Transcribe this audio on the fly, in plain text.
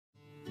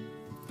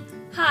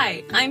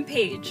Hi, I'm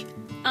Paige.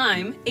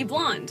 I'm a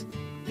blonde.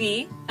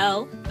 B-L-O-N-D-E.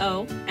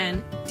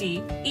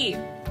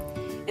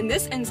 In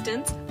this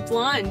instance,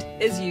 blonde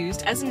is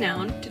used as a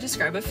noun to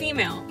describe a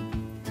female.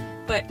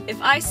 But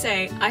if I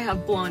say I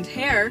have blonde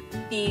hair,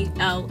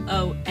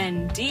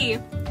 B-L-O-N-D,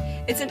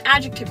 it's an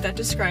adjective that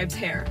describes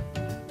hair.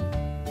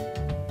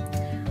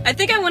 I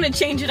think I want to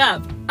change it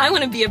up. I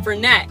want to be a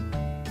brunette.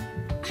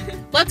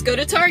 Let's go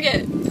to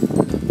Target.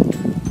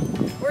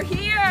 We're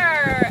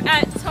here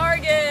at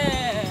Target.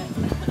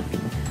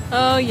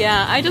 Oh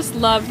yeah, I just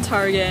love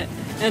Target.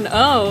 And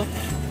oh,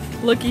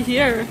 looky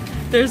here.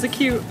 There's a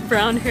cute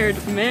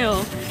brown-haired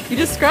male. You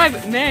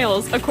describe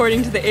males,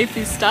 according to the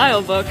AP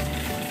Style book,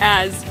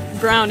 as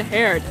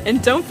brown-haired.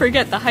 And don't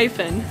forget the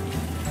hyphen.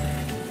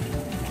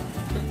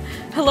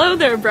 Hello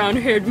there,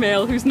 brown-haired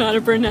male who's not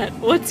a brunette.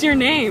 What's your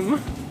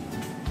name?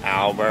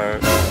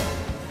 Albert.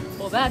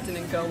 Well, that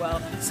didn't go well.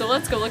 So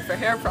let's go look for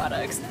hair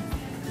products.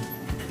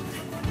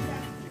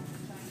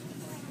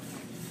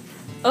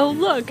 Oh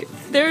look,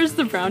 there's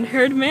the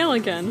brown-haired male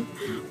again.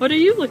 What are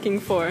you looking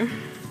for?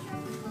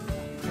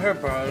 Hair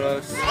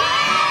products. Me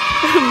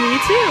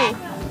too.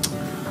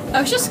 I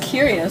was just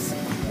curious.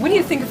 What do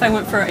you think if I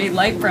went for a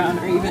light brown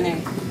or even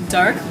a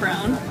dark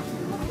brown?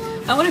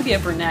 I want to be a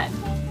brunette.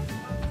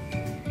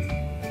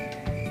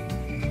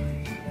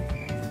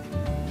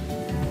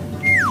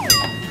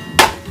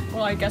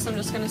 Well, I guess I'm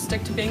just gonna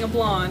stick to being a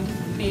blonde.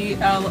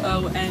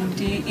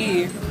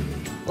 B-L-O-N-D-E.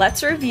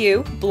 Let's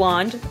review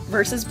blonde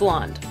versus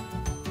blonde.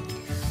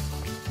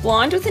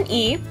 Blonde with an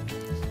E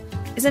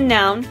is a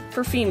noun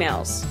for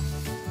females,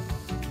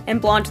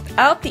 and blonde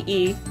without the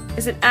E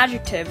is an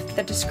adjective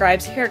that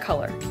describes hair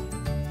color.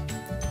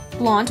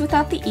 Blonde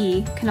without the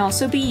E can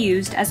also be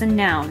used as a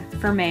noun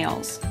for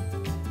males.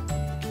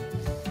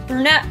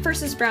 Brunette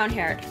versus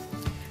brown-haired.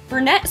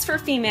 Brunette is for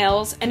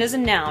females and is a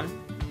noun,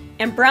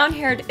 and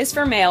brown-haired is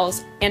for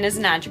males and is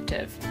an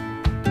adjective.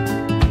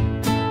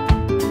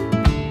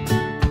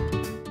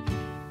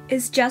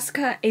 Is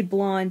Jessica a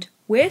blonde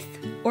with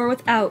or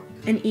without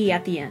an E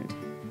at the end?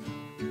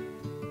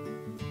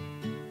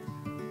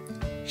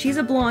 She's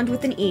a blonde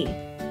with an E.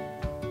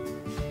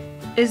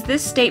 Is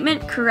this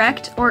statement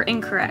correct or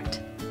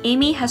incorrect?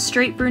 Amy has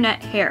straight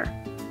brunette hair.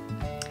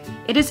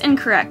 It is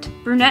incorrect.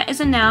 Brunette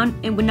is a noun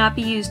and would not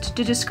be used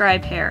to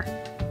describe hair.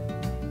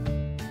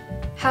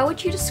 How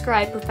would you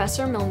describe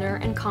Professor Milner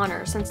and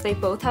Connor since they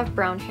both have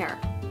brown hair?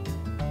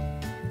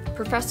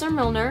 Professor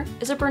Milner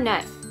is a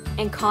brunette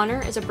and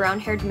Connor is a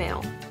brown-haired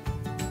male.